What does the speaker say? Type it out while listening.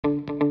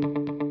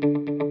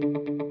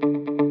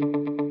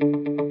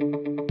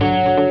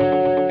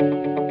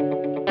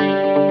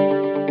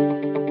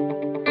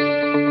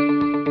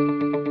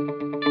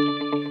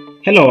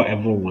Hello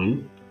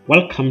everyone,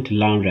 welcome to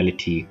Learn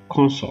Reality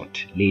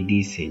Consult,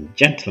 ladies and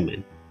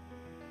gentlemen.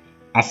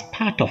 As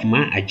part of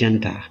my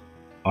agenda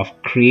of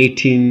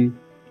creating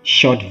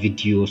short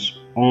videos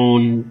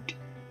on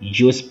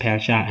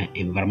geospatial and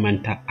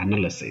environmental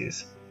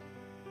analysis,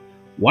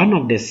 one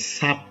of the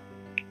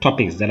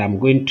subtopics that I'm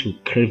going to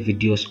create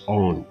videos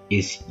on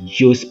is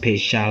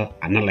geospatial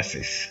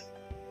analysis.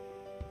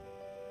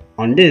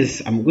 On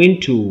this, I'm going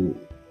to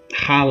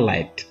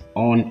highlight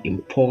on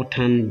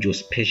important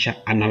geospatial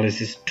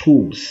analysis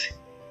tools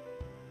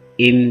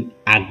in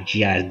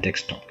Argis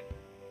desktop.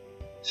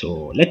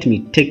 So let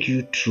me take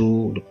you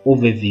through the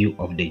overview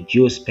of the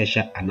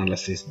geospatial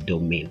analysis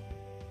domain.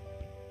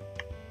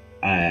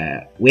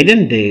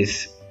 Within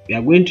this, we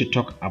are going to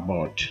talk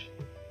about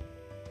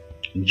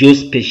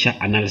geospatial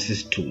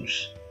analysis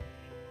tools,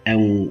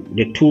 and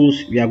the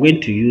tools we are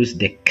going to use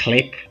the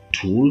clip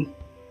tool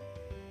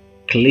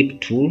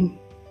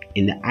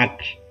in the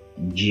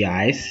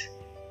Arcgis.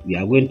 We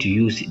are going to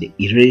use the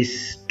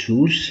erase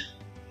tools,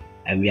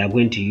 and we are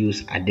going to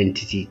use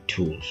identity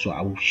tools. So I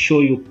will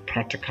show you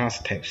practical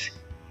steps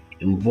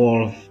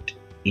involved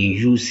in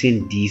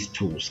using these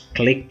tools: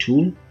 click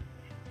tool,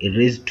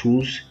 erase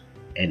tools,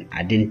 and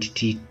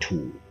identity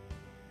tool.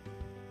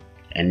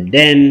 And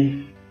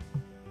then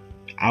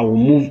I will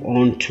move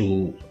on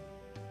to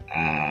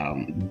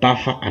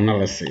buffer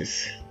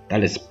analysis,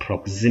 that is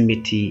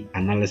proximity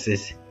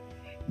analysis,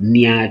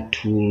 near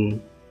tool,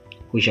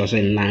 which also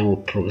in line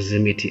with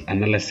proximity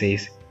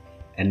analysis,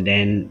 and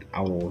then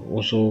I will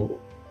also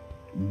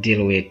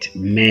deal with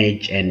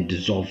merge and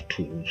dissolve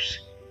tools.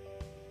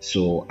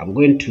 So I'm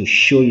going to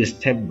show you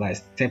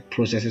step-by-step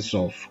processes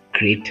of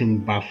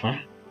creating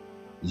buffer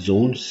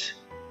zones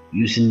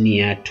using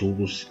near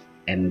tools,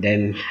 and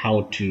then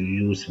how to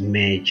use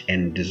merge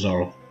and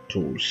dissolve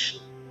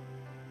tools.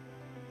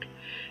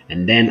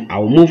 And then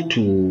I'll move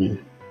to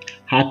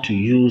how to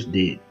use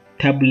the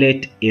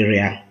tablet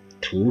area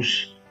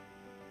tools,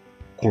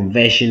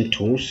 conversion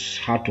tools,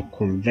 how to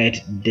convert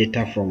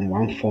data from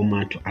one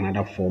format to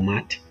another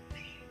format.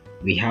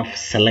 We have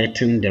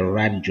selecting the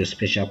right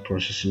geospatial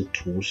processing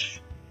tools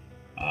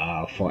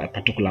for a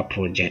particular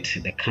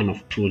project, the kind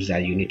of tools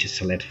that you need to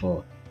select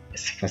for a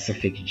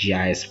specific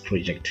GIS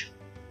project.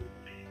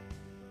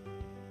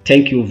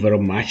 Thank you very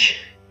much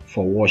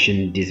for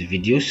watching these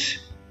videos,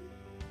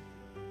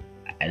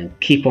 and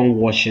keep on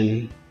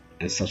watching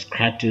and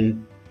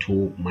subscribing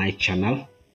to my channel.